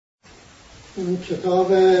این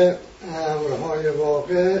کتاب امرهای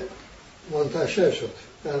واقع منتشر شد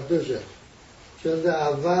در 2 جلد. جلد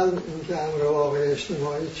اول این که امر واقع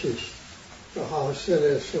اجتماعی چیست و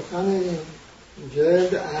حاصل سخن این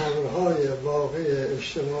جلد امرهای واقع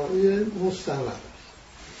اجتماعی مستمر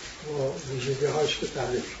و ویژگی‌هاش که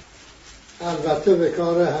تعریف شد. البته به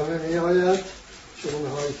کار همه می آید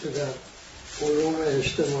چونهایی که در علوم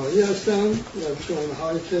اجتماعی هستند و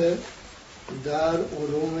چونهایی که در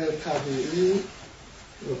علوم طبیعی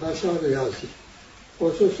و مثلا ریاضی،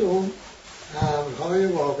 خصوص اون امرهای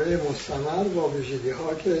واقع مستمر با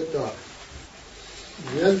ویژگی‌ها که دارد.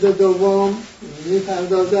 جلد دوم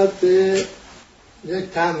می‌پردازد به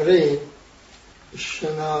یک تمرین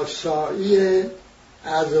شناسایی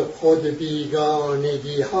از خود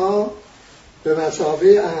بیگانگی‌ها به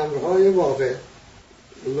مثابه امرهای واقع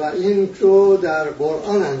و این رو در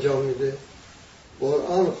قرآن انجام میده.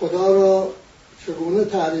 قرآن خدا را چگونه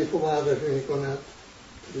تعریف و معرفی می‌کند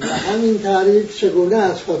و همین تعریف چگونه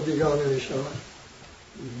از خود بیگانه می‌شود.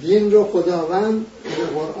 دین رو خداوند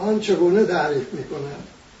در قرآن چگونه تعریف می‌کند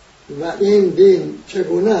و این دین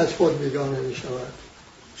چگونه از خود بیگانه می‌شود.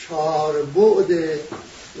 4 بعد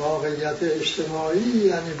واقعیت اجتماعی،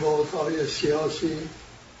 یعنی بعدهای سیاسی،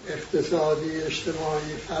 اقتصادی،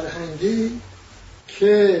 اجتماعی، فرهنگی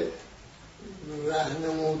که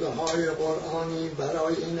راهنمودهای قرآنی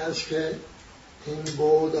برای این است که این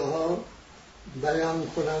بعدها بیان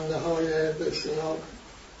کننده های به اصطلاح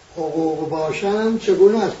حقوق باشند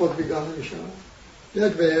چگونه از خود بیگانه می شوند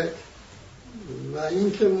یک به یک. و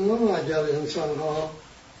این که ما اگر انسان ها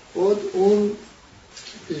خود اون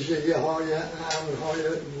ویژگی های امرهای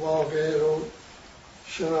واقع رو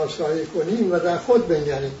شناسایی کنیم و در خود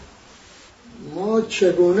بنگریم، ما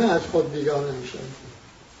چگونه از خود بیگانه می شویم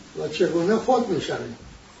و چگونه خود می شویم.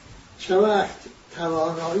 چه وقت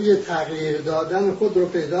توانایی تغییر دادن خود رو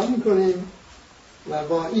پیدا می کنیم و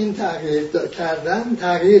با این تغییر کردن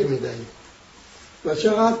تغییر می دهیم و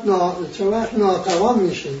چه وقت ناتوان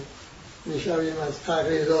می شویم از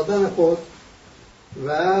تغییر دادن خود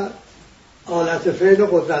و آلت فعل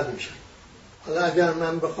قدرت می شویم. حالا اگر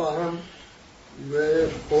من بخواهم به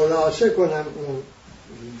خلاصه کنم اون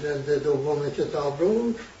جلد دوم کتاب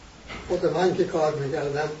رو، خود من که کار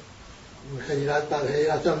می‌کردم حیرت بر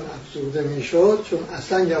حیرتم افزوده می‌شد، چون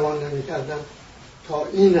اصلا گمان نمی‌کردم تا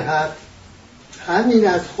این حد همین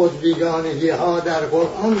از خود بیگانگی ها در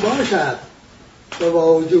قرآن باشد و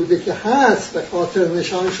با وجودی که هست به خاطر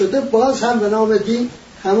نشان شده باز هم به نام دین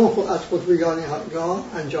همون از خود بیگانگی ها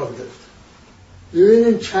انجام گرفت.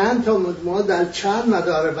 ببینیم چند تا ما در چند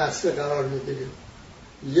مدار بسته قرار می‌گیریم.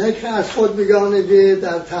 یک از خود بیگانگی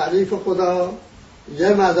در تعریف خدا یه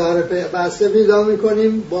مدار بسته پیدا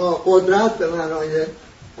می‌کنیم با قدرت به معنای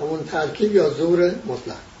همون ترکیب یا زور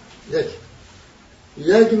مطلق.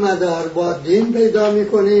 یک مدار با دین پیدا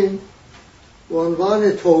می‌کنیم به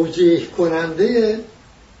عنوان توجیه کننده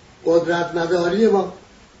قدرت مداری ما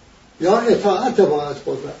یا اطاعت ما از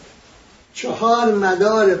قدرت. 4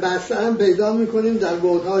 مدار بسته هم پیدا می‌کنیم در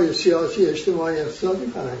بعدهای سیاسی، اجتماعی،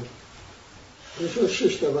 اقتصادی، فرهنگی. میشه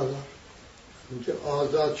 6 تا مدار. اینکه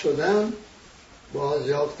آزاد شدن،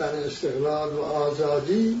 بازیافتن استقلال و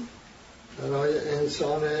آزادی برای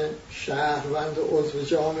انسان شهروند و عضو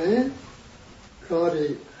جامعه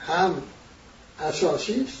کاری هم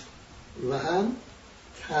اساسی است و هم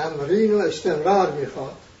تمرین و استمرار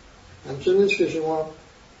میخواد. همچنین نیست که شما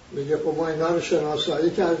بگه خب ما اینا رو شناسایی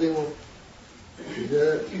کردیم و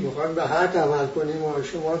دیگه میخوایم به حق عمل کنیم و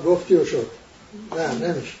شما گفتی و شد. نه،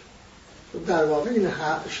 نمیشه. در واقع این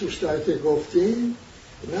 6 تایی که گفتیم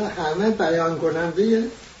نه همه بیان کننده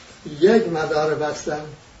یک مدار بستن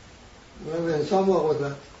و انسان با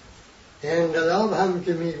قدرت. انقلاب هم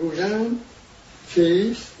که میگویند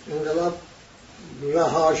چیست؟ انقلاب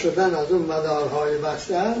رها شدن از اون مدارهای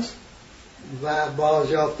بسته است و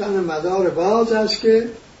بازیافتن مدار باز است که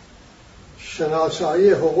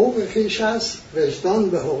شناسایی حقوق خویش است، وجدان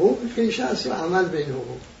به حقوق خویش است و عمل به این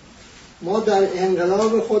حقوق. ما در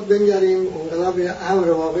انقلاب خود بنگریم. انقلاب امر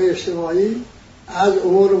واقع اجتماعی از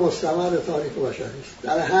امور مستمر تاریخ بشری است،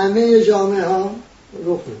 در همه جامعه ها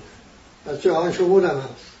رخ میده و جهان شمول هم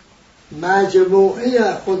هست.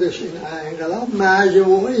 مجموعه خودش این انقلاب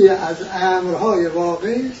مجموعه از امرهای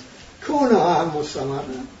واقعی است که اونها هم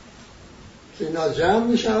مستمرن که اینا جمع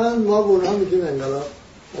میشوند. ما به اونها میگیم انقلاب.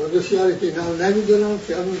 بسیاری که اینا رو نمیدونن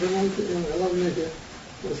خیال میکنن که انقلاب اینه که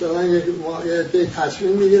مثلا یک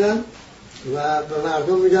تصمیم میگیرن و به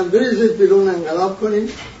مردم میگن بریزید بیرون انقلاب کنیم،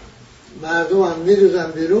 مردم هم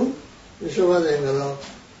میریزن بیرون، میشه باید انقلاب.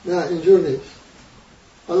 نه، اینجور نیست.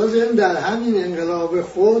 حالا بیاییم در همین انقلاب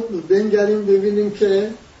خود بنگریم ببینیم که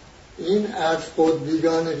این از خود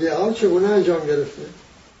بیگانگی ها چگونه انجام گرفته؟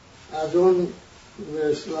 از اون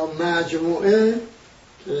مثلا مجموعه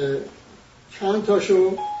که چند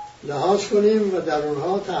تاشو لحاظ کنیم و در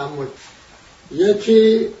اونها تأمل.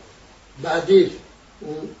 یکی بدیل،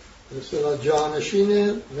 اون مثلا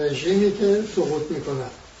جانشین رژیمی که سقوط میکنه.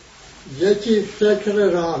 یکی فکر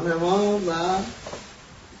راهنما و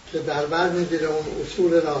که در بر میگیره اون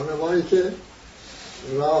اصول راهنمایی که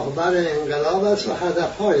راهبر انقلاب است و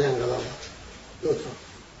هدفهای انقلاب است.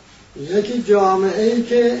 دوتا. یکی جامعه ای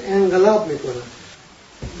که انقلاب میکنه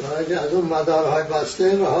برای که از اون مدارهای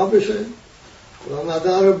بسته رها بشه و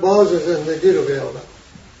مدار باز زندگی رو بیابد.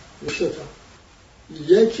 میشه تا.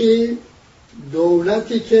 یکی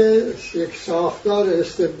دولتی که یک ساختار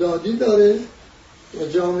استبدادی داره و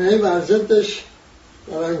جامعه بر ضدش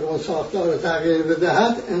برای اینکه اون ساختار تغییر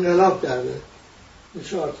بدهد انقلاب کرده.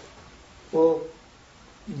 میشارد. خب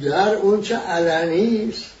در اون چه علنی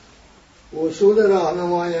است اصول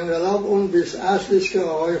راهنمای انقلاب اون 20 اصلی است که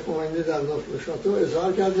آقای خمینی در نطق شاتو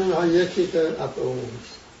اظهار کردن. اینها یکی که افعال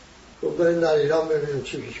است. خب بریم در ایران ببینیم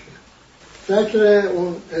چی پیش میاد. فکر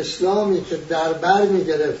اون اسلامی که در بر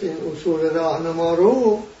میگرفت این اصول راهنما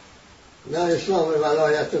رو، نه اسلام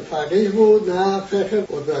ولایت فقیه بود نه فقه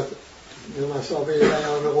قدرت به مثابه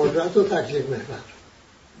بیان قدرت و تکلیف محور.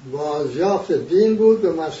 بازیافت دین بود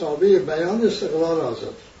به مثابه بیان استقلال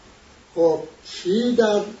آزادی. خب کی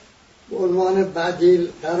در عنوان بدیل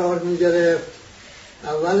قرار میگرفت؟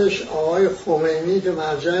 اولش آقای خمینی که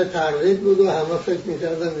مرجع تقلید بود و همه فکر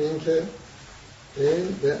میکردن به این که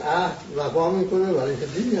این به عهد وفا میکنه برای اینکه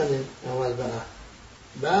دین یعنی عمل به عهد.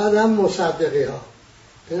 بعد هم مصدقی ها،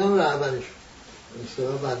 این هم رهبریش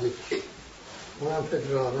اصطلاح بدیل، اون هم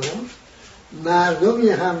فکر راهنماست. مردمی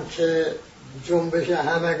هم که جنبش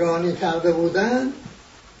همگانی کرده بودن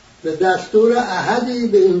به دستور احدی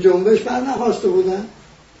به این جنبش برنخواسته بودن،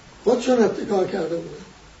 خودشون ابتکار کرده بودن.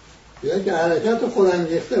 یک حرکت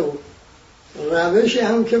خودانگیخته بود. روشی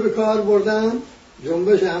هم که به کار بردن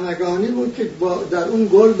جنبش همگانی بود که در اون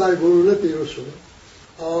گل بر گلوله پیروز شده.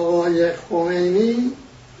 آقای خمینی،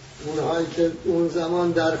 اونهایی که اون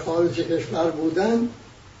زمان در خارج کشور بودن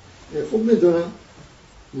خوب میدونن،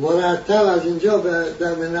 مرتب از اینجا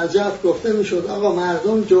به نجف گفته میشد آقا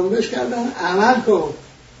مردم جنبش کردن عمل کن.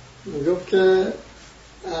 میگفت که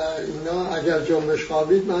اینا اگر جنبش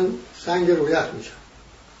خوابید من سنگ رو یخ میشم.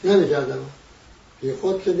 نمیکردم. بی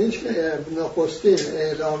خود که نیست که نخستین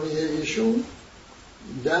اعلامیه ایشون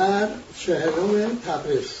در 40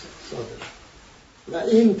 تبریز صادر و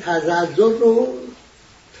این تزلزل رو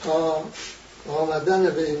تا آمدن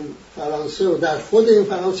به این فرانسه و در خود این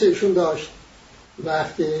فرانسه ایشون داشت.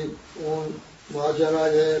 وقتی اون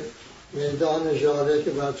ماجرای میدان ژاره که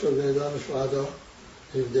بعد شد میدان شهدا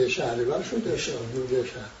 17 شهریور شد 17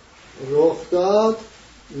 شهر رخ داد،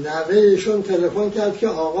 نوه ایشون تلفن کرد که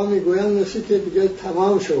آقا میگوین مثل که دیگه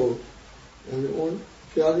تمام شد. یعنی اون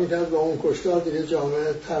خیال میکرد با اون کشتار دیگه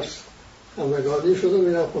جامعه ترس همگانی شد و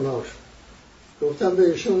میرم خونه شد. گفتم به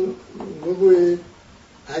ایشون بگویید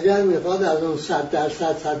اگر میخواد از اون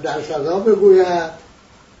 100% ها بگوید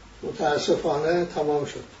متاسفانه تمام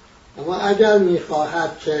شد، اما اگر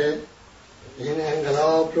میخواهد که این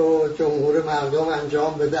انقلاب رو جمهور مردم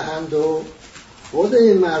انجام بدهند و خود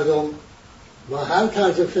این مردم با هر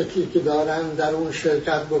طرز فکری که دارن در اون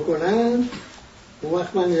شرکت بکنن، اون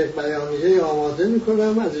وقت من یک بیانیه آماده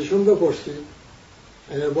میکنم از ایشون بپرسید.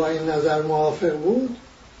 اگر با این نظر موافق بود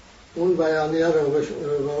اون بیانیه رو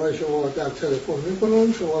برای شما در تلفن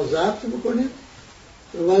میکنم، شما ضبط بکنید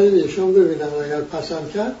ولی ایشون ببینن اگر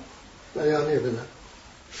پسند کرد بیانیه بدن.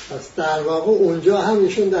 پس در واقع اونجا هم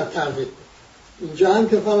ایشون در تردید بود. اینجا هم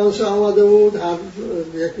که فرانسه آماده بود هر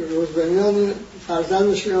یک روز به میان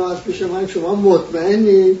فرزندش میامد پیش من شما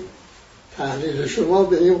مطمئنی تحلیل شما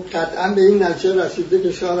به این قطعا به این نتیجه رسیده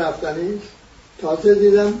که شاه رفتنی است؟ تازه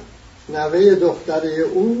دیدم نوه دختری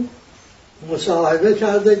او مصاحبه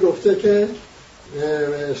کرده گفته که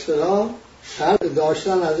به اصطلاح شرط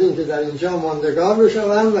داشتن از این که در اینجا ماندگار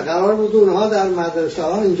بشوند و قرار بود اونها در مدرسه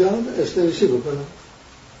ها اینجا استنسی بکنن.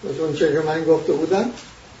 از اون چه که من گفته بودم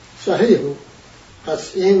صحیح بود.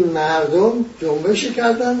 پس این مردم جنبشی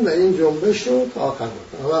کردن و این جنبش رو تا آخر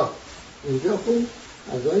بودن. حالا اینجا خوب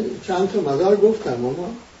از چند تا مدار گفتم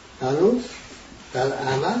اما هنوز در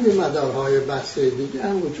عمل مدارهای بسته دیگه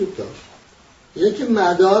هم وجود داشت. یکی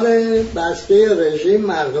مدار بسته رژیم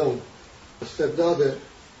مردم استبداد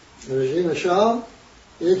رژیم شاه،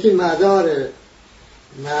 یکی مدار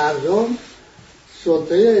مردم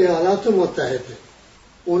سلطه ایالات متحده،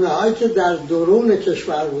 اونهایی که در درون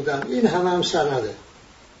کشور بودن. این هم سنده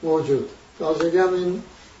موجود. تازگی هم این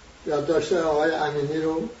یادداشت آقای امینی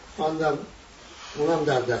رو خواندم اونم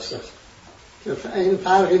در دست است که این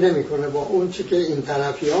فرقی نمیکنه با اون چی که این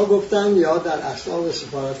طرفی ها گفتن یا در اسناد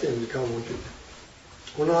سفارت امریکا موجوده.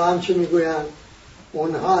 اونا هم چی میگوین؟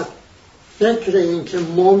 اونها فکر این که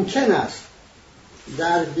ممکن است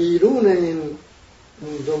در بیرون این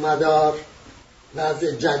دو مدار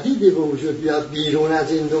وضع جدیدی به وجود بیاد بیرون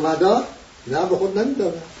از این دو مدار، نه به خود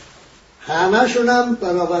نمیدادن. همشون هم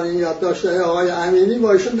بنابراین یادداشت‌های آقای امینی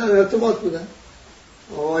با ایشون در ارتباط بودن.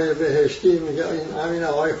 آقای بهشتی میگه این همین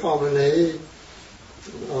آقای خامنه‌ای،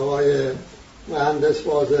 آقای مهندس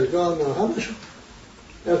بازرگان، همشون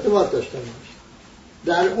ارتباط داشتن.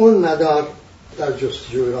 در اون مدار در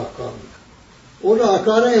جستجوی راهکار میکنن. اون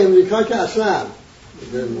راهکار امریکا که اصلا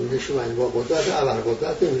میشونن با قدرت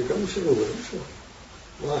ابرقدرت امریکا میشه روبرو میشه.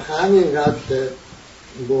 ما همینقدر که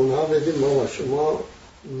به اونها بدیم ما شما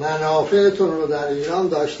منافعتون رو در ایران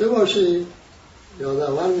داشته باشید.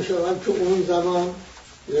 یادآور میشوم که اون زمان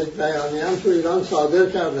یک بیانیه هم تو ایران صادر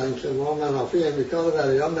کردن که ما منافع امریکا رو در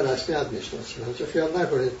ایران به رسمیت میشناسیم. چه خیال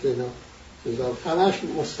نکنید که اینا همش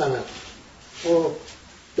مستند. خب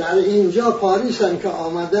در اینجا پاریس هم که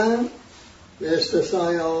آمدن به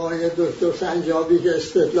استثنای آقای دکتر سنجابی که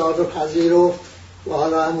استدلال رو پذیرفت و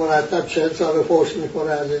حالا هم مرتب 40 سال پشت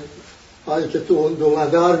میکنه از این حالی که تو اون دو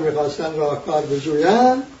مدار میخواستن راهکار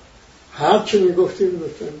بجوین، هر چی میگفتیم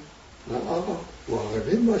گفتن آقا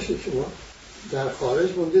واقعین باشید، شما در خارج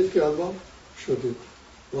موندید که آقا شدید،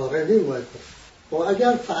 واقعین باید باشید. و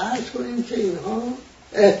اگر فرض کنیم که اینها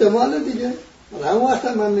احتمال دیگه همون وقت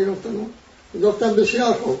من میگفتم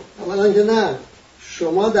بسیار خوب، اولا که نه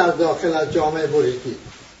شما در داخل از جامعه بریدید،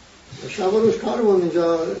 شب و روز کارمون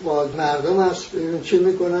اینجا با مردم هست، ببینیم چی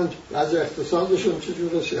میکنن، از اقتصادشون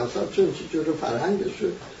چجوره، سیاستشون چجوره،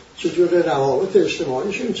 فرهنگشون چجوره، روابط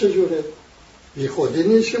اجتماعیشون چجوره. بی خودی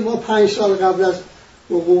نیست که ما 5 سال قبل از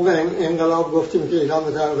حقوق انقلاب گفتیم که ایران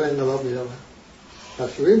به طرف انقلاب میرود. پس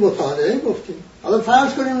روی مطالعه گفتیم. حالا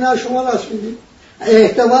فرض کنیم نه شما راست میگید،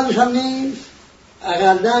 احتمالش هم نیست،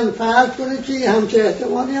 اقلن فرض کنید که همچه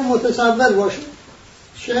احتمالی هم متصور باشه.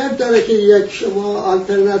 شاید داره که یک شما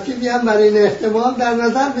آلترناتیوی هم برای این احتمال در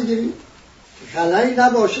نظر بگیرید، خلایی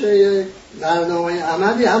نباشه، یک برنامه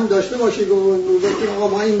عملی هم داشته باشید که آقا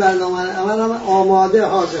ما این برنامه عمل هم آماده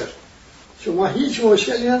حاضر، شما هیچ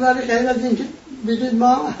مشکلی نداری غیر از این که بگید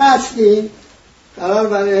ما هستیم، قرار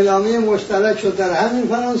بر اعلامیه مشترک شد در همین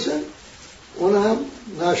فرانسه، اون هم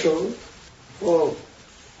نشد. خب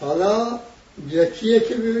حالا یکیه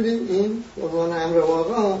که ببینیم این عنوان امر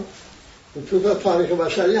واقع تو تاریخ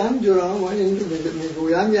بشری همینجوره، ما این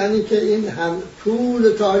میگویم یعنی که این هم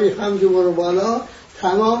طول تاریخ همجور بالا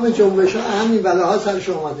تمام جنبش ها همین بلاها سرش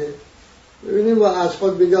اومده. ببینیم با از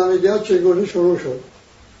خود بیگانگی ها چگونه شروع شد.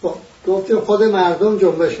 خب گفتیم خود مردم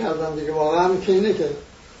جنبش کردن دیگه، واقعا هم که اینه که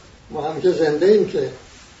ما هم که زنده ایم که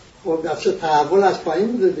خب دست تحول از پایین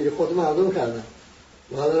بوده دیگه، خود مردم کردن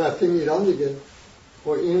و حالا رفتیم ایران دیگه. خب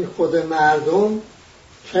این خود مردم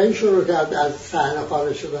کی شروع کرد از صحنه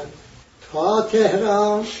خارج شدن؟ تا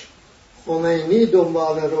تهران خمینی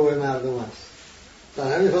دنبال رو مردم است.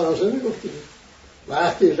 در همین فرانسه میگفتیم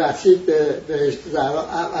وقتی رسید به بهشت زهرا،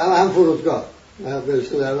 هم فرودگاه بهشت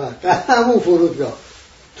زهرا همون فرودگاه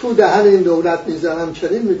تو دهن این دولت میزنم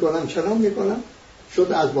چنین میکنم چنان میکنم،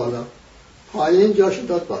 شد از بالا پایین جاشو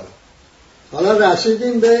داد بالا. حالا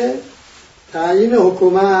رسیدیم به تعیین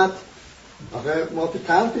حکومت. آخه ما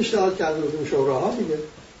طرح پیشنهاد کردیم شوراها دیگه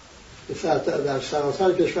در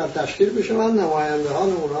سراسر کشور تشکیل بشه، من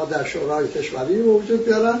نمایندهان اونها در شورای کشوری وجود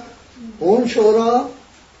بیارن، اون شورا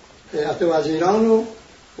هیئت وزیران رو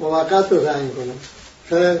موقت رو تعیین کنه.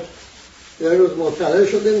 که یه روز مطلع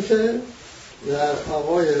شدیم که در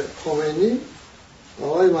آقای خمینی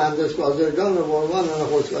آقای مهندس بازرگان رو به عنوان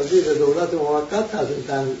نخست وزیر دولت موقت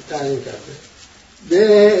تعیین کرده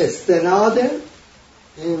به استناد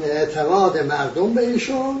این اعتماد مردم به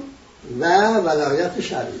ایشون و ولایت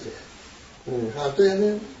شریعه. حتی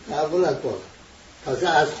یعنی تحول از بالا. پس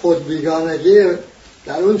از خود بیگانگی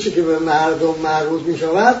در اون چی که به مردم مربوط می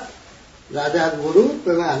شود در ورود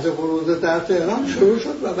به محض ورود در تهران شروع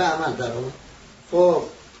شد و به عمل در آمد. خب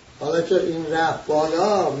حالا که این رفت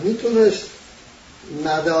بالا میتونست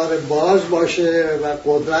مدار باز باشه و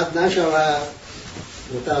قدرت نشود،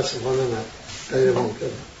 متاسفانه نه، غیر ممکنه.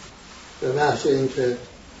 به محض اینکه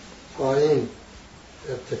پایین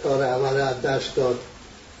ابتکار عمل از دست داد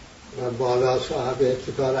و بالا صاحب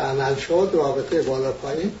ابتکار عمل شد، رابطه بالا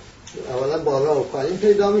پایین اولا بالا و پایین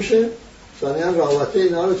پیدا میشه، ثانیاً رابطه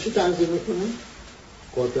اینا رو چی تنظیم میکنه؟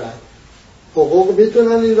 قدرت. حقوق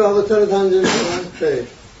میتونن این رابطه رو تنظیم کنن؟ خیر.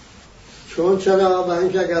 چون چرا؟ برای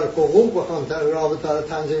اینکه اگر حقوق بخوان رابطه رو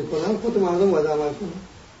تنظیم کنن خود مردم باید عمل کنن.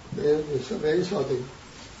 به این سادگی.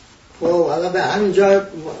 خب حالا به همین جا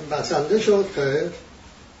بسنده شد که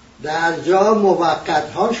در جا موقت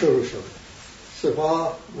ها شروع شد.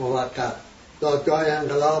 سپاه موقت، دادگاه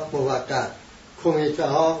انقلاب موقت، کمیته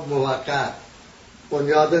ها موقت،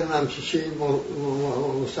 بنیاد نمچشی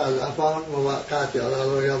مستضعفان موقت،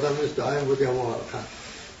 یادم نیست دائم بود یا موقت.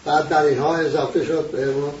 بعد در اینها اضافه شد به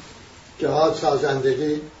اون جهاد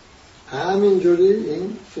سازندگی. همینجوری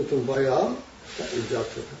این ستونپایه ها ایجاد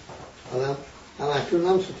شد. حالا همکنون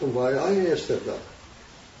هم ستونپایه های استبداد.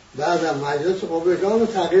 بعدم مجلس قوه‌گان و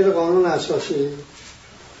تغییر قانون اساسی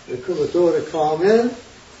که به طور کامل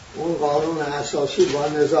اون قانون اساسی با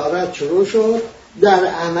نظارت شروع شد، در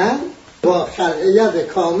عمل با خلعیت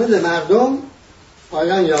کامل مردم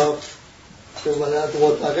پایان یافت. که ولایت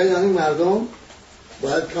مطلقه یعنی مردم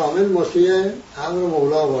باید کامل مطیع امر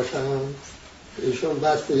مولا باشند. ایشون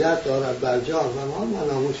بستیت دارد بر جان و مال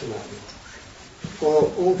و ناموس مردم. خب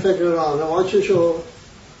اون فکر راهنما چی شد؟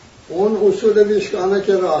 اون اصول بیشگانه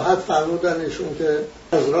که راحت فرمودن ایشون که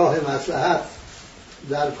از راه مصلحت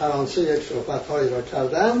در فرانسه یک صحبت‌هایی را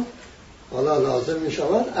کردن، حالا لازم می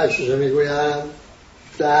شود اشیزه می گویند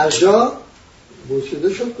در جا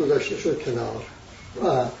بوسیده شد، گذاشته شد کنار.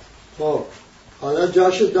 و خب حالا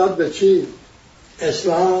جاش داد به چی؟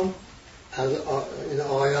 اسلام. از این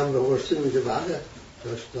آقایان به ورسی میگه بله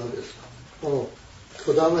جاش داد اسلام. خب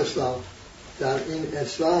کدام اسلام؟ در این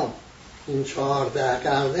اسلام این 14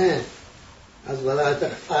 قرنه از ولایت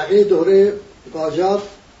فقیه دوره قاجار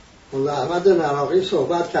مولا احمد نراقی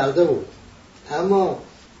صحبت کرده بود، اما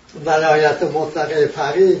ولایت مطلقه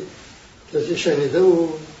فقیه کسی شنیده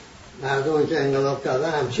بود؟ مردمی که انقلاب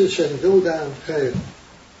کردن همچیز شنیده بودن؟ خیر.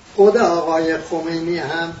 خود آقای خمینی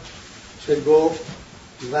هم که گفت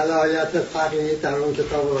ولایت فقیه در اون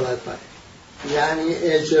کتاب ولایت فقیه یعنی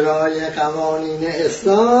اجرای قوانین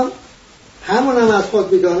اسلام، همون هم از خود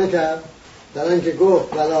بیگانه کرد، در اینکه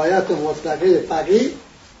گفت ولایت مطلقه فقیه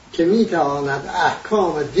که میتواند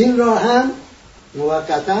احکام دین را هم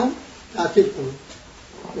موقتا تعطیل کنه.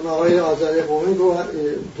 اون آقای آزادی قومی گفت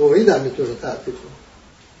توحید هم میتونه تعطیل کنه.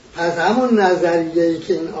 پس همون نظریه‌ای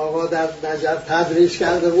که این آقا در نجف تدریس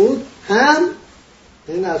کرده بود هم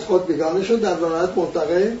این از خود بیگانه شد در ولایت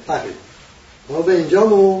مطلقه فقیه. ما به اینجا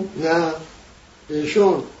نه،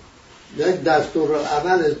 ایشون یک دستور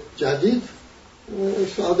عمل جدید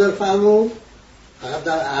صادر فرمود، فقط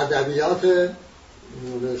در ادبیات به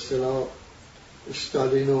اصطلاح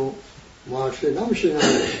استالین و مارکس نمیشه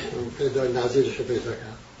پیدا نظیرش پیدا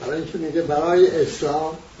کرد. برای اینکه میگه برای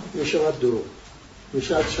اسلام میشود دروغ،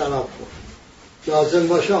 میشود شراب خورد، لازم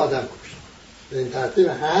باشه آدم کشت. به این ترتیب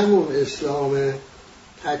همون اسلام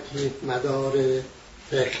تکلیف مدار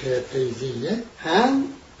فقه فیضیه هم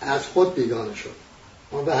از خود بیگانه شد.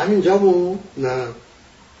 ما به همین جا نه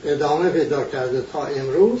ادامه پیدا کرده تا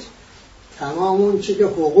امروز. تمام اون چی که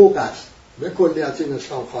حقوق است به کلیت این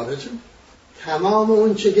اسلام خارجه، تمام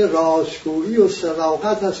اون چی که راستگویی و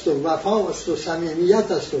صداقت است و وفا است و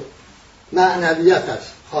صمیمیت است و معنویت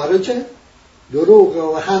است خارجه.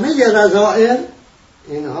 دروغ و همه رذائل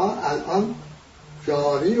اینها الان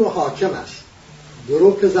جاری و حاکم است.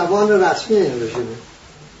 دروغ که زبان رسمی این رژیمه،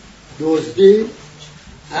 دزدی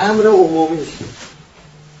امر عمومی است،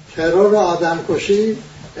 ترور آدم کشی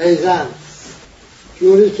ایزن،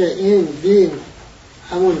 جوری که این دین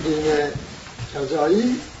همون دین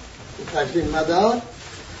کذایی تکلیف مدار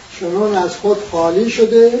چنون از خود خالی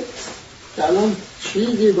شده که الان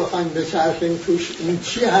چیزی بخوایم بچرخیم توش این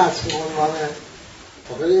چی هست به عنوانه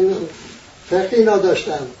این فقهی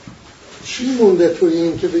نداشتن. چی مونده توی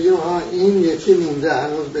این که بگیم ها این یکی مونده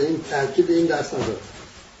هنوز به این ترکیب این دست نداره؟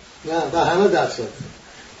 نه، به همه دست داره.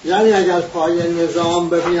 یعنی اگر پای نظام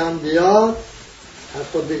ببینم بیاد از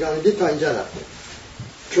خود بیگانگی تا اینجا رفته،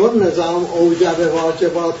 چون نظام اوجب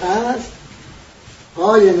واجبات هست،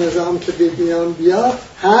 پای نظام که بیان بیاد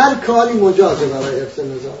هر کاری مجازه برای حفظ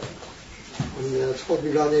نظام. از خود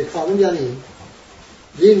بیگانگی کامل یعنی این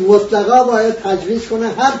دین مطلقا باید تجویز کنه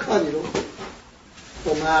هر کاری رو.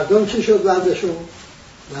 و مردم چی شد وضعشون؟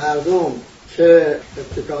 مردم که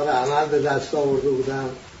ابتکار عمل به دست آورده بودن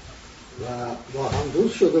و با هم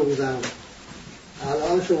دوست شده بودن،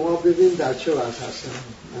 الان شما ببین در چه وضع هستن.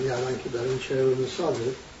 یعنی الان که در این 40 سال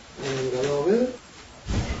انقلابه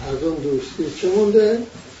از اون دوستی چه مونده؟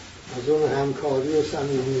 از اون همکاری و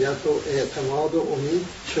صمیمیت و اعتماد و امید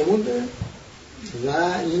چه مونده؟ و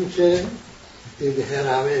این که این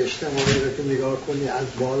هرم اجتماعی رو که نگاه کنی از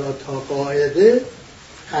بالا تا قاعده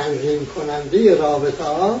تنظیم کننده رابطه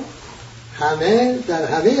ها همه در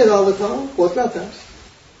همه رابطه ها قدرت است.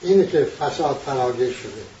 اینه که فساد فراگیر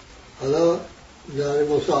شده. حالا در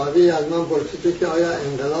مصاحبه از من پرسیده که آیا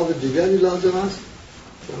انقلاب دیگری لازم است؟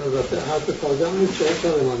 من البته حرف تازه هم نیست، 4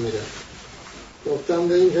 سال من میره گفتم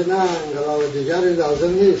به این که نه انقلاب دیگری لازم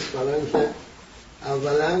نیست، برای اینکه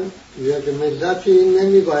اولا یک ملتی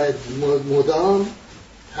نمیباید مدام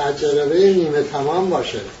تجربه نیمه تمام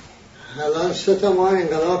باشه. الان 3 ماه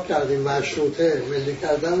انقلاب کردیم، مشروطه، ملی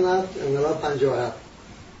کردن رفت، انقلاب 57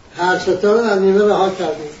 هر 3 تا رو در نیمه رها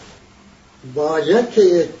کردیم. باید که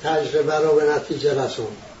یک تجربه رو به نتیجه رسون،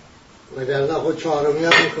 وگرنه خود 4می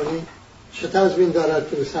هم میکنی چه تضمین دارد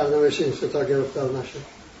که به سرنوشت این 3 تا گرفتار نشه؟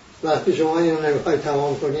 وقتی شما اینو نمیخوای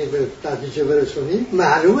تمام کنی به نتیجه برسونی،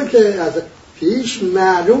 معلومه که از پیش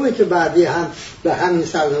معلومه که بعدی هم به همین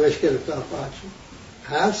سرنوشت گرفتار خواهد شد.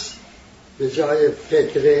 پس به جای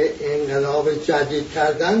فکر انقلاب جدید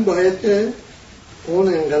کردن باید که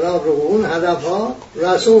اون انقلاب رو به اون هدفها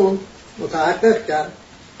رسون متحقق کرد.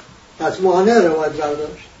 پس مانع رو باید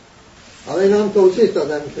برداشت. حالا این هم توضیح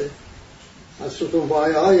دادم که از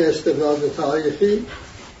ستونپایه‌های استبداد تاریخی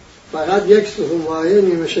فقط یک ستونپایه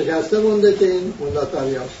نیمه شکسته مونده که این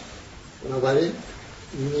مونداتاری هست. بنابراین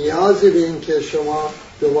نیازی به این که شما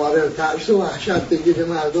دوباره ترس و وحشت بگید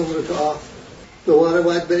مردم رو که دوباره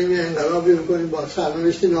باید بریم یه انقلابی بکنیم با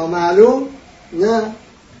سرنوشتی نامعلوم، نه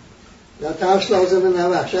ترس لازمه، نه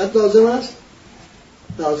وحشت لازم است.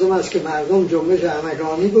 لازم است که مردم جنبش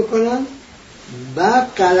همگانی بکنن و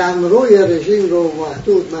قلمروی رژیم رو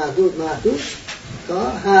محدود تا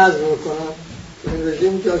حذف بکنن. این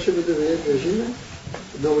رژیم جاشو بده به یک رژیم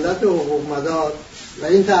دولت حقوق مدار و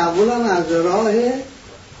این تحول هم از راه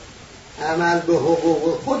عمل به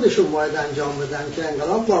حقوق خودشون باید انجام بدن که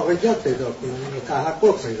انقلاب واقعیت پیدا کنه و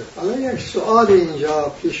تحقق پیدا. حالا یک سؤال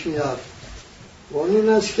اینجا پیش میاد و این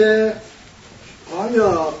است که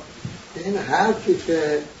آیا این حرفی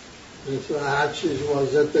که میتونه هر چیز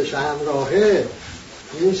واضح بشه همراهه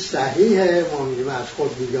این صحیحه؟ ما میگیم از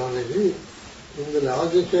خود بیگانگی، این به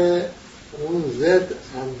لحاظی که اون ضد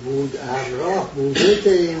هم بود همراه بوده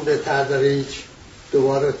که این به تدریج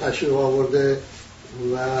دوباره تشریف آورده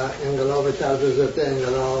و انقلاب کرده ضد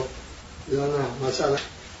انقلاب، یا نه مثلا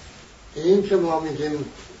این که ما میگیم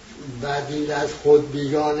بدیل از خود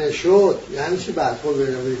بیگانه شد، یعنی چی بعد خود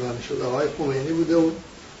بیگانه شد؟ آقای خمینی بوده بود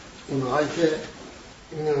اونهایی که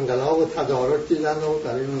این انقلاب و تدارک دیدن و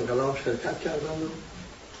در این انقلاب شرکت کردن و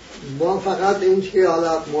ما فقط این که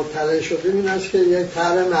حالا مطلع شدیم این است که یک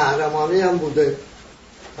طرح محرمانه هم بوده،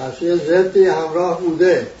 پس یه ضدی همراه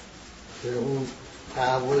بوده که اون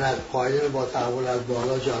تحول از پایین با تحول از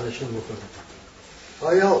بالا جانشین بکنه.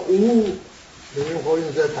 آیا او ببین خب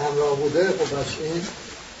این ضد همراه بوده؟ خب بس این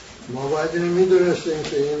ما باید اینو میدونستیم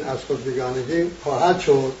که این از خود بیگانگی خواهد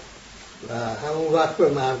شد و همون وقت به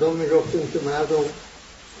مردم میگفتیم که مردم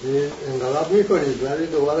این انقلاب میکنید ولی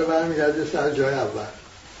دوباره برمیگردید سر جای اول.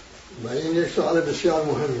 و این یک سوال بسیار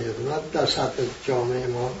مهمیه، نه در سطح جامعه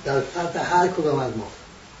ما، در سطح هر کدام از ما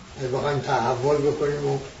بخوایم تحول بکنیم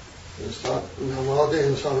و نماد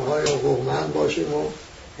انسانهای حقوقمند باشیم و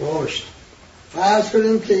رشد. فرض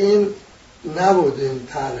کنیم که این نبود، این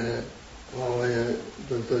طرح آقای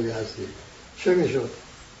دکتر یزدی، چه میشد؟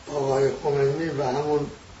 آقای خمینی و همون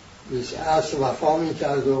 20 عصر وفا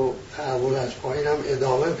میکرد و تحول از پایین هم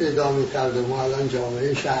ادامه پیدا میکرد و ما الان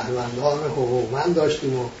جامعه شهروندان حقوقمند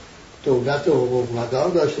داشتیم و دولت حقوق مدار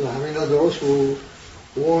داشتیم، همین ها درست بود.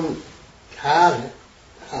 اون طرح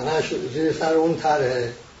همش زیر سر اون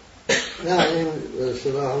طرحه، نه این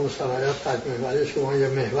اصطلاح همون صنایع تکمیلی شما یه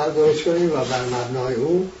محور درست کنیم و بر مبنای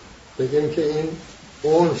اون بگیم که این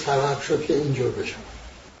اون سبب شد که اینجور بشه.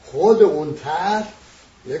 خود اون طرح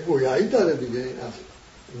یه گویایی داره دیگه،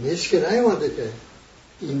 این نیست که نیومده که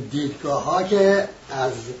این دیدگاه ها که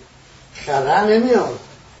از خلا نمیاد،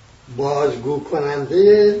 بازگو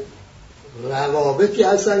کننده روابطی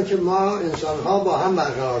هستن که ما انسان ها با هم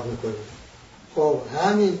برقرار میکنیم. خب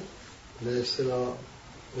همین به اصطلاح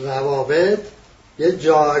روابط یه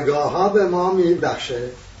جایگاه ها به ما میبخشه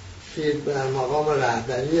که در مقام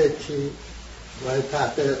رهبری کی باید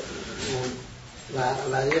تحت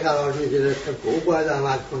رهبری قرار میگیره که او باید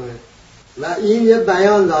عمل کنه و این یه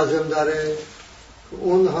بیان لازم داره.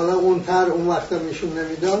 اون حالا اون اون وقتا میشون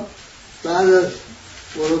نمیداد، بعد از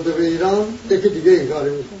ورود به ایران یکی دیگه این کاری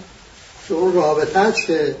میکنه که اون رابطه هست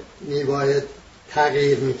که میباید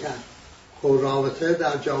تغییر میکرد. خب رابطه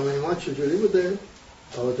در جامعه ما چجوری بوده؟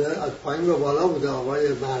 رابطه از پایین به بالا بوده، آقای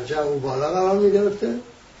مرجع اون بالا قرار میگرفته،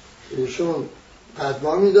 ایشون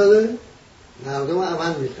فتوا میداده، مردم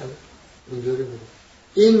عمل میکرده، اینجوری بوده.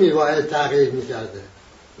 این میباید تغییر میکرده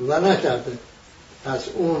و نکرده. پس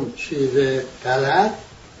اون چیز غلط،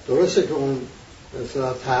 درسته که اون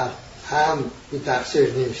مثلا هم بی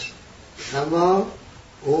تقصیر نیست، اما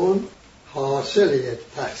اون حاصل یک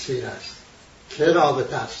تقصیر است. چه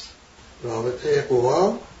رابطه است؟ رابطه قوا،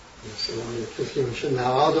 مثلا کسی میشه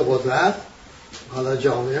نهاد قدرت، حالا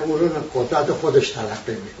جامعه اون رو قدرت خودش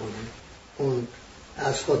تلقی میکنه. اون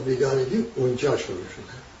از خود بیگانگی اونجا شروع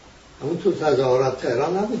شده. همون تو تظاهرات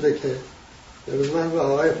تهران نبوده که روز من به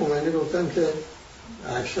آقای خمینی گفتم که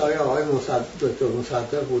عکسای آقای دکتر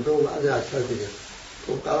مصدق بوده و بعضی عکسای دیگه،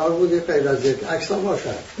 تو قرار بودی غیر از یک عکس هم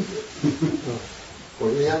باشد. خب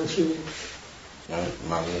میگن چی؟ یعنی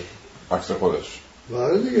عکس خودش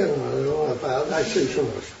باره دیگه فقط عکس ایشون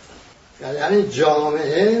باشه. یعنی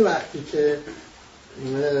جامعه وقتی که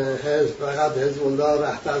حزب فقط حزب الله،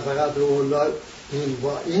 رهبر فقط روح الله، این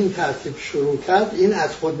با این ترتیب شروع کرد، این از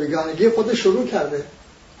خود بیگانگی خود شروع کرده.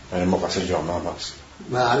 یعنی مقصد جامعه هم هست.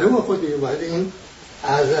 معلومه خودی باید این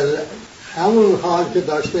از همون حال که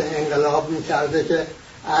داشته انقلاب میکرده که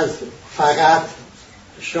از فقط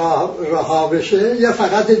شاه رها بشه یا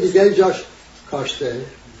فقط دیگه جاش کاشته،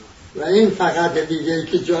 و این فقط دیگه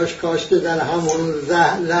که جاش کاشته در همون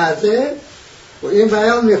لحظه و این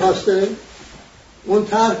بیان میخواسته، اون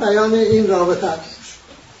طرح بیان این رابطه است.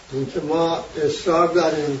 این که ما اصرار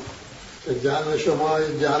داریم که جمع شما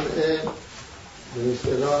جمع به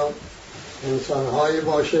اصطلاح انسان‌هایی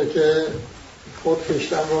باشه که خود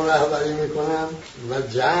خویشتن رو رهبری میکنن و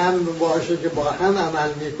جمع باشه که با هم عمل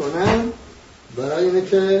میکنن، برای اینه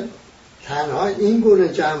که تنها این گونه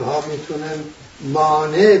جمع‌ها میتونن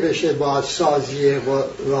مانع بشه بازسازی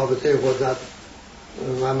رابطه قدرت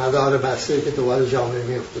و مدار بسته که دوباره جامعه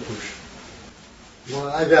میفته توش. ما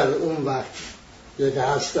اگر اون وقت یک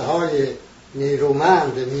هسته های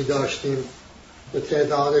نیرومند می داشتیم به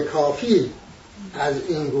تعداد کافی از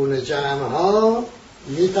این گونه جمع ها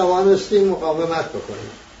می توانستیم مقاومت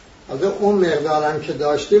بکنیم. حالا اون مقدارم که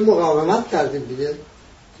داشتیم مقاومت کردیم دیگه.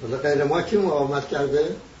 حالا غیر ما کی مقاومت کرده؟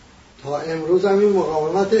 تا امروز هم این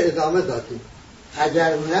مقاومت ادامه دادیم.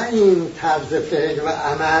 اگر نه این طرز فکر و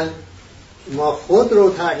عمل ما خود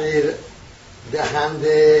رو تغییر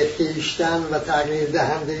دهنده خویشتن و تغییر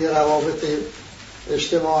دهنده روابط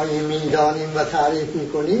اجتماعی میدانیم و تعریف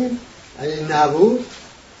میکنیم، اگه نبود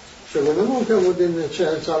چگونه ممکن بود این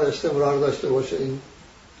 40 سال استمرار داشته باشه این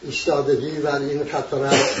ایستادگی و این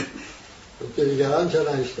خطرات که دیگران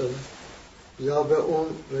چرا ایستادن؟ یا به اون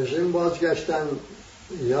رژیم بازگشتن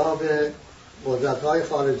یا به قدرت‌های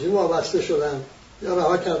خارجی وابسته شدن یا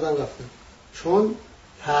رها کردن رفتن. چون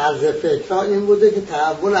طرز فکرها این بوده که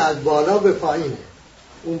تحول از بالا به پایینه.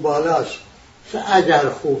 اون بالاش که اگر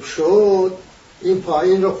خوب شد این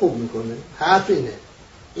پایین رو خوب میکنه. حرف اینه،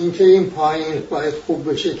 این که این پایین باید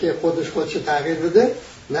خوب بشه که خودش تغییر بده،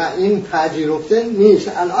 نه، این پذیرفته نیست.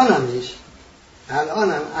 الان هم نیست.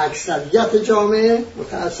 الان هم اکثریت جامعه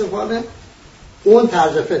متاسفانه اون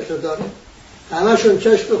طرز فکر داره. همشون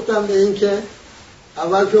چشم دوختن به این که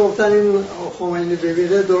اول که گفتن این خمینی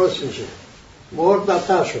بمیره درست میشه، مرد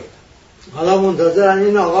بدتر شد، حالا منتظرن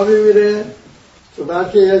این آقا بمیره تو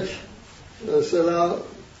بلکه یک اصطلاح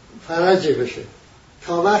فرجی بشه.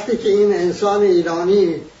 تا وقتی که این انسان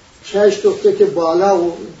ایرانی چشم دوخته که بالا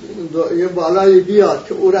یه بالایی بیاد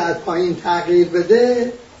که او را از پایین تغییر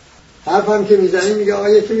بده، حرف هم که میزنی میگه آقا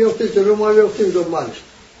یکی میفته جلو ما بیفتیم دنبالش.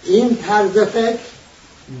 این طرز فکر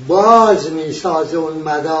باز میسازه اون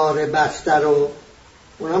مدار بسته رو.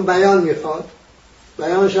 اونم بیان میخواد،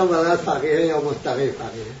 بیانش هم ولایت فقیه یا مستقی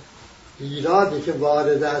فقیه. ایرادی که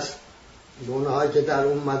وارد است اونهایی که در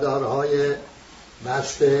اون مدارهای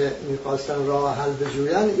بسته میخواستن راه حل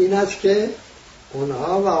بجوین این است که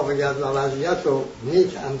اونها واقعیت و وضعیت رو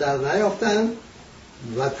نیک اندر نیافتن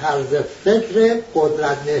و طرز فکر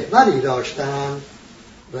قدرت محوری داشتن.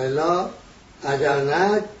 ولی اگر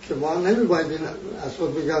نه که ما نمیباید این از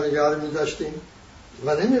خود بیگانگی میداشتیم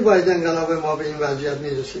و نمیباید انقلاب ما به این وضعیت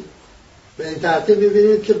میرسید. به این ترتیب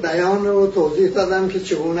ببینید که بیان رو توضیح دادم که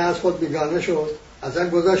چگونه از خود بیگانه شد، اصلا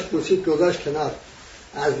گذاشت کنار،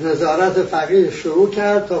 از نظارت فقیه شروع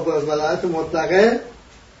کرد تا به ولایت مطلقه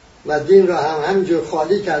و دین را هم همینجور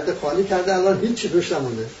خالی کرده الان هیچی توش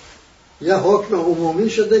نمونده. یه حکم عمومی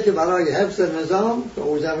شده که برای حفظ نظام که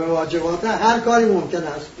اوجب واجباته هر کاری ممکن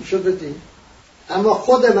است شده دین. اما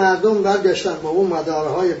خود مردم برگشتن با اون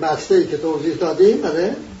مدارهای بسته‌ای که توضیح دادیم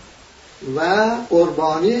و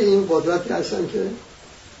قربانی این قدرتی هستن که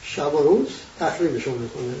شب و روز تخریبشون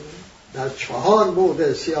میکنه. در 4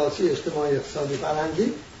 بعد سیاسی، اجتماعی، اقتصادی،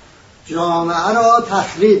 فرهنگی جامعه را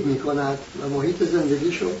تخریب میکند و محیط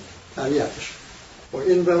زندگیشو، طبیعتش. و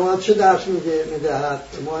این به ما چه درس میدهد؟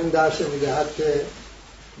 ما این درس میدهد که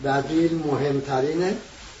بدیل مهمترینه.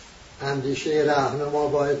 اندیشه راهنما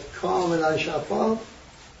باید کاملا شفاف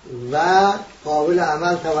و قابل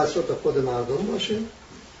عمل توسط خود مردم باشه.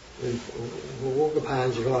 حقوق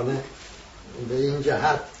پنجگانه به این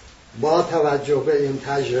جهت با توجه به این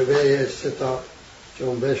تجربه 3 تا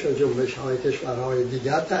جنبش و جنبش‌های کشورهای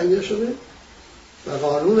دیگر تهیه شده و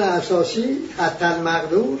قانون اساسی حتی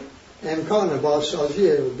المقدور امکان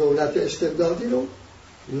بازسازی دولت استبدادی رو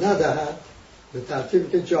ندهد، به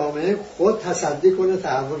ترتیبی که جامعه خود تصدی کنه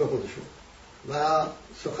تحول خودشون. و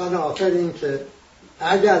سخن آخر این که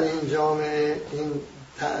اگر این جامعه این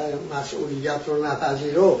مسئولیت رو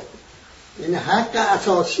نپذیرفت، این حق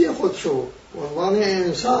اساسی خودشو به عنوان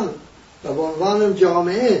انسان و به عنوان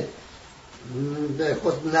جامعه به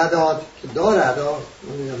خود نداد که دارد،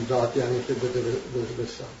 نمیدونم داد یعنی که بده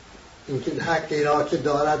بستان، اینکه حقی را که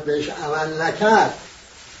دارد بهش عمل نکرد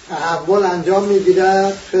تحول انجام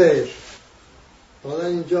میگیرد، خیر. حالا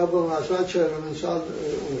اینجا با مثلا 40 سال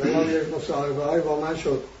انقلاب یک مصاحبه های با من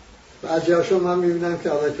شد، بعضی هاشو من میبینم که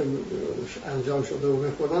حالا که انجام شده و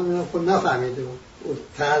میخونم میبینم خود نفهمیده اون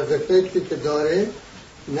طرز فکری که داره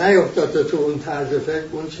نیفتاده تو اون طرز فکر،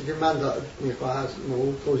 اون چی که من میخواهم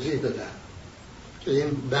اون توضیح بدم که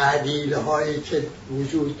این بدیل هایی که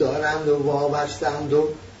وجود دارند و وابستند و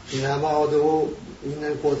نماد و این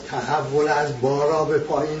تحول از بالا به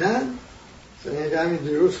پایینن. همین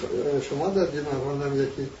دیروز شما دادید من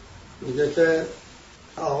یکی میگه که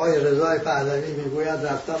آقای رضای پهلوی میگوید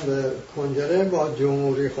رفتم به کنگره با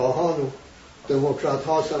جمهوری خواهان و دموکرات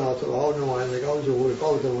ها، سناتورها و نمایندگان جمهوری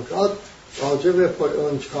خواه و دموکرات راجع به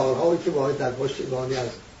اون کارهایی که باید در پشتیبانی از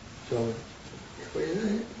جامعه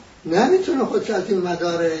نمیتونه خودش از این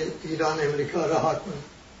مدار ایران امریکا رها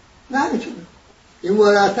کنه، نمیتونه. این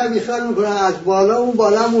مرتب ایخار میکنه از بالا، اون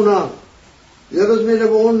بالا اونا. یه روز میره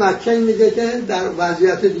به اون مکه میگه که در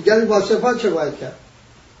وضعیت دیگری با صفات چه باید کرد.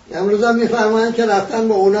 امروز هم میفرمایند که رفتن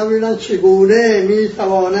با اونا ببینن چگونه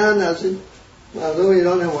میتوانند از این مردم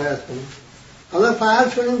ایران حمایت کنند. حالا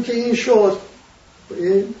فرض کنیم که این شد،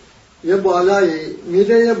 یه بالایی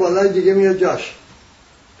میره یه بالای دیگه میره جاش.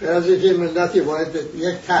 از اینکه ملتی باید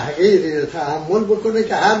یک تحقیری تحمل بکنه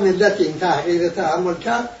که هر ملتی این تحقیر تحمل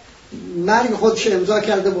کرد مرگ خودش امضا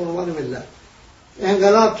کرده به عنوان ملت.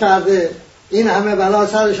 انقلاب کرده، این همه بلا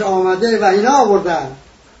سرش آمده و اینا آوردن،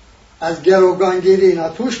 از گروگانگیری اینا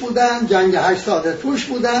توش بودن، جنگ 8 ساله توش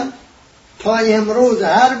بودن، تا امروز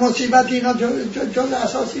هر مصیبت اینا جز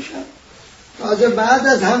اساسی شد. تازه بعد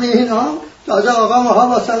از همه اینا تازه آقا ماها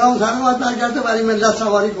با سلام سلامت برگرده برای ملت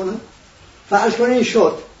سواری کنه. فرض کنین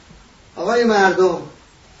شد. آقای مردم،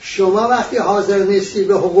 شما وقتی حاضر نیستی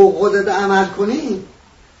به حقوق خودت عمل کنی،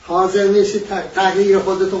 حاضر نیستی تغییر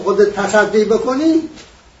خودت تصدی بکنی،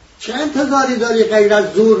 چه انتظاری داری غیر از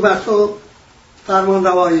زور بر تو فرمان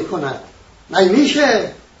روایی کند؟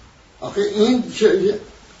 میشه. آخه این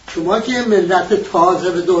شما که ملت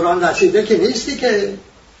تازه به دوران رسیده که نیستی، که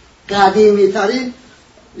قدیمی ترین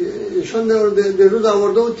ایشون به روز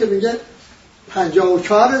آورده بود که میگه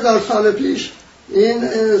 54,000 سال پیش این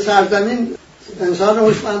سرزمین انسان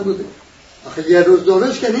هوشمند بوده. آخه یه روز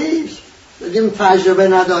درست که نیست بگیم تجربه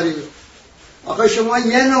نداری. آخه شما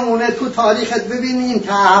یه نمونه تو تاریخت ببینید این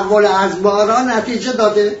تحول از بارا نتیجه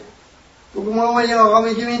داده. ما یه آقا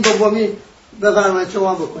میگیم این دومی بفرمایید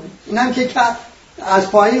شما بکنید، اینم که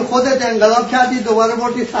از پایین خودت انقلاب کردی دوباره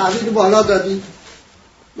بردی تحویل بالا دادی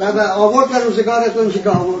و آورد به روزگارتون چی که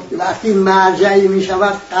آورد. وقتی مرجعی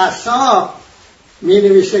میشود قصاب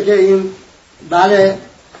مینویسه که این بله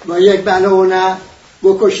با یک بله و نه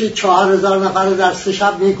بکشید 4,000 نفر در 3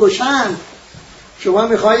 شب میکشند، شما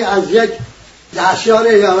میخوایی از یک دستیار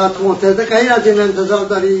ایالات متحده غیر از این انتظار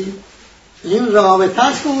داری؟ این رابطه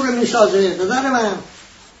است که اون رو میسازه. نظر من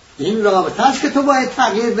این رابطه است که تو باید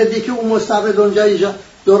تغییر بدی که اون مستبد اونجا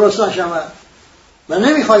درست نشود و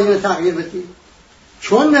نمیخوایی اینو تغییر بدی.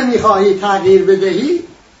 چون نمیخوایی تغییر بدهی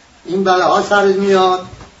این بلاها سرت میاد.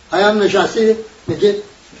 هایم نشستی میگه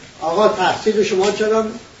آقا تحصیل شما چرا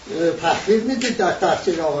تخفیف میدید در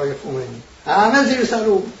تحصیل آقای خمینی؟ همه زیر سر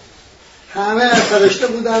اون، همه فرشته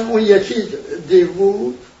بودن، اون یکی دیو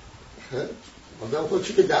بود. آدم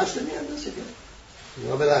خودشو که دست نمیاندازه که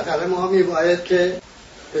ما بالاخره ما میباید که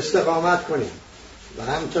استقامت کنیم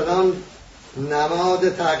و همچنان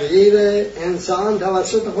نماد تغییر انسان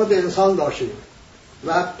توسط خود انسان باشیم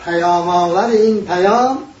و پیام آور این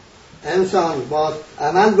پیام انسان با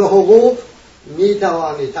عمل به حقوق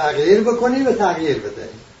میتوانی تغییر بکنی و تغییر بدهی.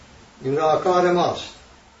 این راهکار ماست.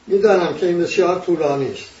 میدانم که این بسیار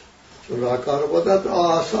طولانی است، چون راهکار قدرت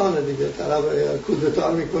آسانه دیگه، طرف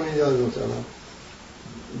کودتا میکنی یا مثلا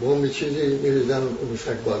بمب چیزی میریزن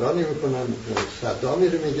موشک بارانی میکنن، صدا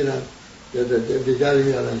میگیرن یا دیگری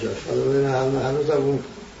میارن جاش. حالا ببین هنوز اون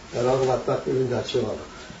عراق بدبخت ببین در چه حالا.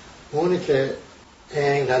 اونی که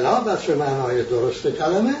انقلاب است به معنای درست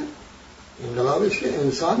کلمه، انقلابی است که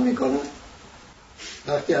انسان میکنه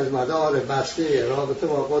وقتی از مدار بسته رابطه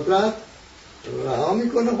با قدرت رها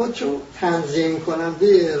میکنه خودشو، تنظیم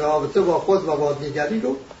کننده رابطه با خود و با دیگری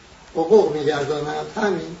رو حقوق میگرداند.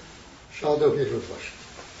 همین. شاد و پیروز باشه.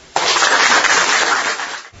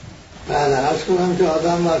 بله، عرض کنم که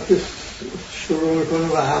آدم وقتی شروع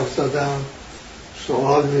میکنه و حرف زدن،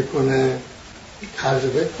 سوال میکنه، طرز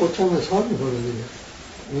فکر خودشم اظهار میکنه دیگه.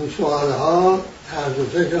 این سوالها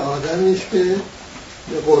طرز فکر آدمی است که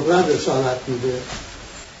به قدرت اصالت میده.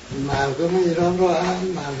 مردم ایران رو هم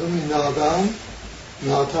مردم نادان،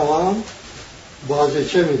 ناتوان،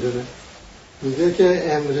 بازیچه میدونه. میگه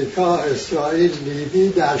که امریکا، اسرائیل، لیبی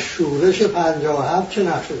در شورش 57 چه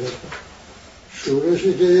نقشه داشتن؟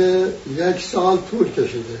 شورشی که 1 سال طول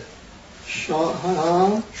کشیده. شورش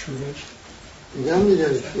میگم دیگه،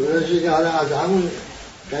 شورشی که از همون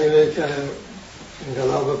غیره که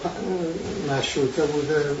انقلاب مشروطه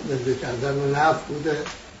بوده، ملی کردن نفت بوده،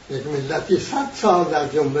 یک ملتی 100 سال در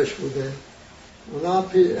جنبش بوده. اونا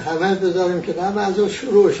همه بذاریم که نه از اون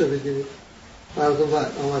شروعش بگیریم. مردم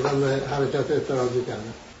آمدن به حرکت اعتراضی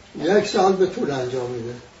کردن. 1 سال به طول انجام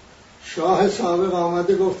میده. شاه سابق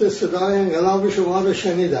آمده گفته صدای انقلاب شما رو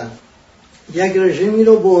شنیدن. یک رژیمی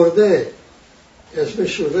رو برده، اسم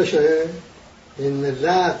شورشه. این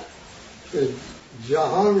ملت که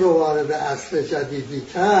جهان رو وارد عصر جدیدی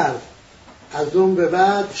کرد، از اون به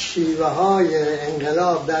بعد شیوه های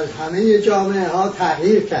انقلاب در همه جامعه ها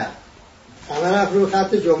تغییر کرد. همه رفت رو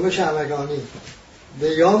خط جنبش همگانی.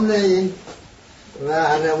 به یمن این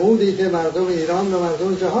راهنمودی که مردم ایران و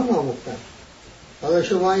مردم جهان آموختن. حالا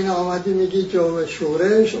شما این آمدی میگی جنبش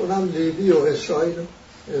شورش، اونم لیبی و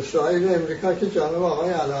اسرائیل و امریکا که جانب آقای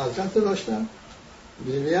اعلیحضرت داشتن.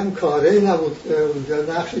 لیبی هم کاری نبود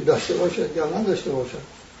اونجا نقشی داشته باشد یا نداشته باشد.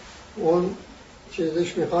 اون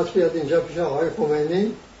چیزش میخواست بیاد اینجا پیش آقای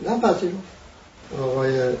خمینی، نپذیرفت.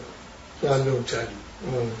 آقای جلوچری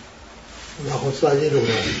نخست وزیر رو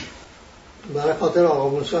برای خاطر آقا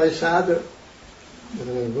موسی صدر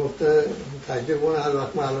گفته تکلیف اون هر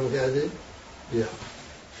وقت معلوم کردی بیا.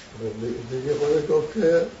 دیگه خودش گفت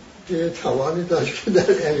که توانی داشت که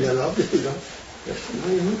در انقلاب ایران.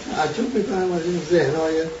 من اینو تعجب میکنم از این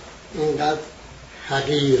ذهنهای اینقدر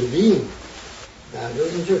حقیربین. در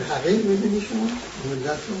روز اینجور حقیر میبینی شما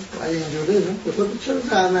ملت رو و اینجوره به خود چرا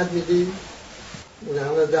زحمت میدی؟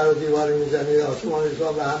 همه در و دیواری میزنی، آسمان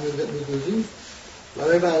ریزا به هم میدوزی.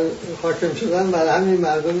 برای حاکم شدن برای همین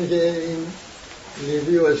مردمی که این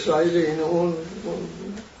لیبی و اسرائیل این اون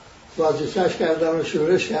بازیچش کردن و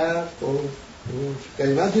شورش کرد، اون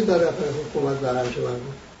قیمتی داره حکومت برهم شدن.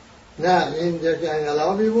 نه، این یک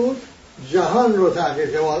انقلابی بود جهان رو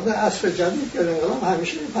تغییر کرد، وارد عصر جدید که انقلاب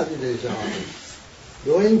همیشه این پدیده جهان.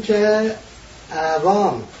 دو اینکه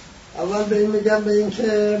عوام، اول به این میگم به این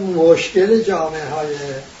که مشکل جامعه های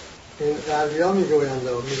این غربی ها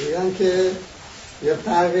میگوین که یه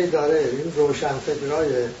فرقی داره این روشنفکرهای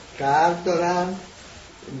غرب دارن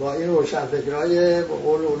با این روشنفکرهای به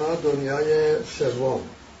قول اونا دنیای سوم.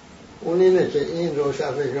 اون اینه که این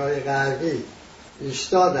روشنفکرهای غربی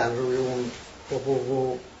ایستادن روی اون حقوق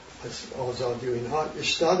و آزادی و اینها،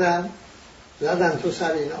 ایستادن زدن تو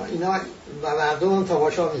سر اینا و مردم هم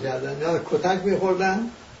تماشا میکردن. اینا کتک میخوردن،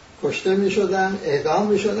 کشته میشدن، اعدام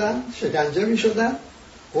میشدن، شکنجه میشدن،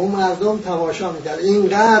 اون مردم تماشا میکرد.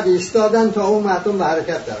 اینقدر ایستادن تا اون مردم به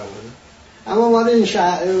حرکت در آمدن. اما مال این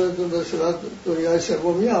دنیای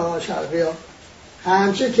سومی ها، شرقی ها،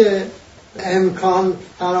 همچه که امکان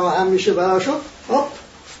فراهم میشه براشون، هپ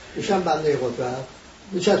میشن بنده قدرت،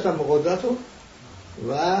 میچسبن به قدرت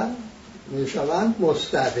و میشوند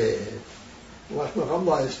مستبد. وقت میخوام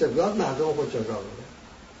با استبداد مردم خود جدا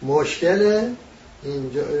بده. مشکل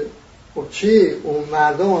اینجا خب چی؟ اون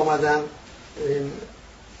مردم آمدن این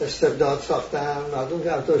استبداد ساختن، مردم که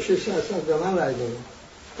 76% به من رای دادن،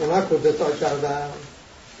 اونا کودتا کردن،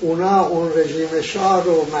 اونا اون رژیم شاه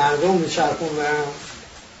رو مردم میچرخوندن،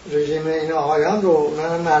 رژیم این آقایان رو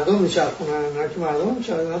اونا مردم میچرخونن، اونا که مردم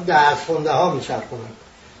میچرخونن درس خونده ها میچرخونن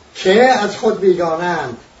که از خود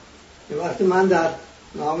بیگانند. وقتی من در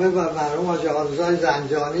نامه و مرحوم حاجی آرزوی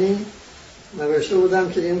زنجانی نوشته بودم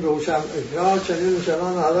که این روشنفکرها چنین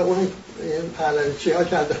حالا اون این پهلویچی ها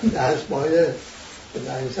کردن دستمایه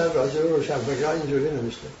در این سر راجع به روشنفکرها اینجوری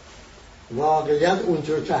نوشته. واقعیت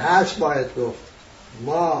اونجور که هست باید گفت.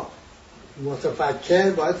 ما متفکر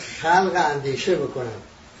باید خلق اندیشه بکنم.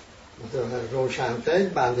 روشنفکر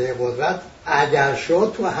بنده قدرت اگر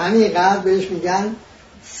شد تو همین قرب بهش میگن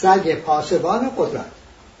سگ پاسبان قدرت.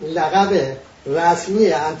 این لقب رسمی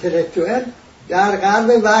انتلکتوئل در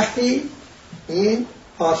غرب وقتی این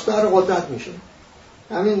پاسدار قدرت میشه.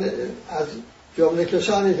 همین از جمله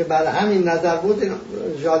کسانی که برای همین نظر بود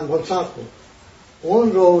ژان پل سارتر بود.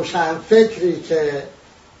 اون روشن فکری که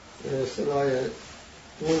اصطلاح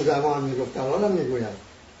اون زمان میگفتن، حالا میگویم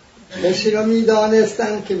کسی را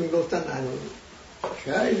میدانستن که میگفتن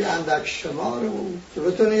خیلی اندک شمار بود که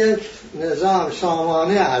بتونه یک نظام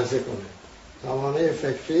سامانه عرضه کنه، سامانه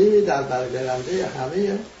فکری در برگرنده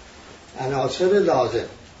همه عناصر لازم.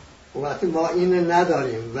 و وقتی ما این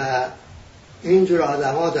نداریم و اینجور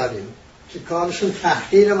آدم ها داریم که کارشون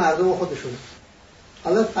تحقیر مردم خودشون،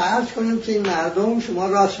 حالا فرض کنیم که این مردم، شما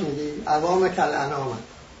راست میگی، عوام کالانعام،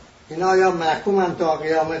 اینا یا محکومن تا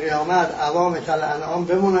قیامت عوام کالانعام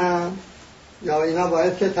بمونن یا اینا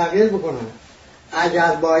باید که تغییر بکنن؟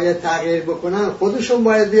 اگر باید تغییر بکنن خودشون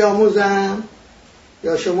باید بیاموزن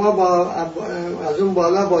یا شما از اون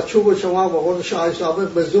بالا با چوب و شما با قول شاه سابق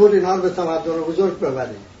به زور اینا رو به تمدن بزرگ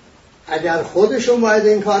ببرید؟ اگر خودشون باید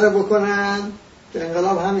این کار بکنن که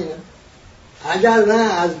انقلاب همینه. اگر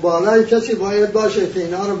نه، از بالای کسی باید باشه که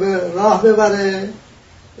اینا رو به راه ببره.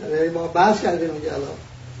 ما بحث کردیم دیگه، الان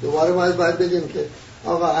دوباره باید بگیم که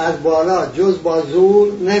آقا از بالا جز با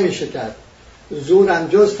زور نمیشه کرد، زورم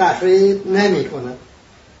جز تخریب نمی کنه.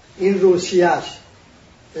 این روسیه است.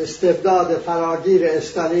 استبداد فراگیر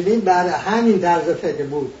استالینی بر همین طرز فکر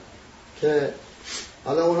بود که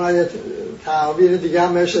حالا اونا یه تعابیر دیگه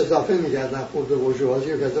هم بهش اضافه می‌کردن، خود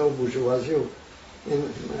بورژوازی و کذا و بورژوازی و این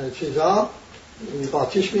چیزا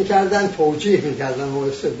قاطیش می‌کردن، توجیه می‌کردن و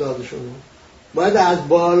استبدادشون. باید از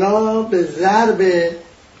بالا به ضرب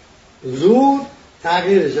زور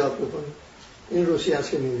تغییر ایجاد بکنه. این روسیه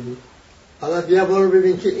است که می‌بینید. حالا بیا برو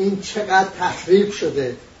ببین که این چقدر تخریب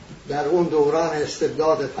شده در اون دوران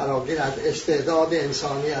استبداد فراگیر از استعداد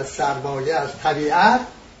انسانی، از سرمایه، از طبیعت.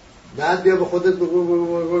 بعد بیا به خودت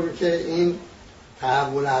بگو که این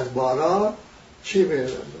تحول از بالا چی به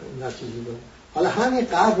نتیجه داره. حالا همین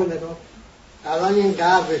غرب رو نگاه، الان این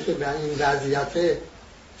غرب که به این وضعیت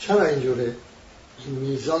چرا اینجوره؟ این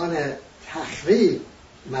میزان تخریب،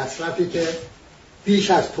 مصرفی که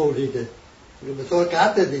بیش از تولیده، به طور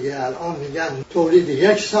قطع دیگه الان میگن تولید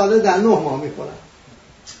 1 ساله در 9 ماه میکنن،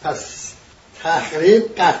 پس تخریب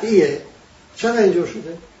قطعیه. چرا اینجور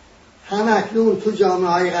شده؟ همکنون تو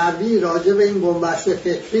جامعه‌های غربی راجع به این بنبست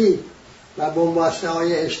فکری و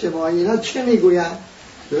بنبست‌های اجتماعی اینا چه میگوین؟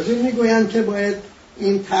 جزی میگوین که باید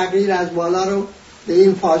این تغییر از بالا رو به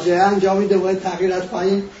این فاجعه انجام میده، باید تغییر از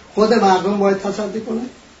پایین خود مردم باید تصدی کنه.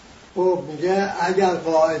 خب میگه اگر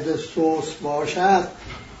قاعده سوس باشد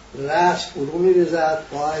رأس فرو میریزد،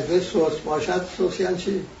 قاعده سوس باشد. سوس یعنی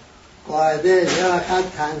چی؟ قاعده یه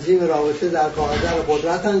وقت تنظیم رابطه در قاعده رو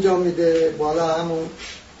قدرت انجام میده، بالا همون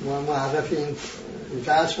معرفی این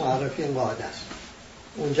درس معرفی این قاعده است،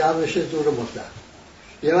 اونجا بشه زور مطلق.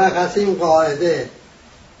 یه وقت این قاعده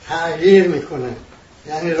تغییر میکنه،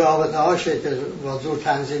 یعنی رابطه هاشه که با زور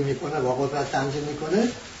تنظیم میکنه، با قدرت تنظیم میکنه،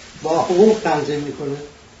 با حقوق تنظیم میکنه،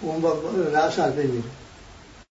 اون با درس از بین میره.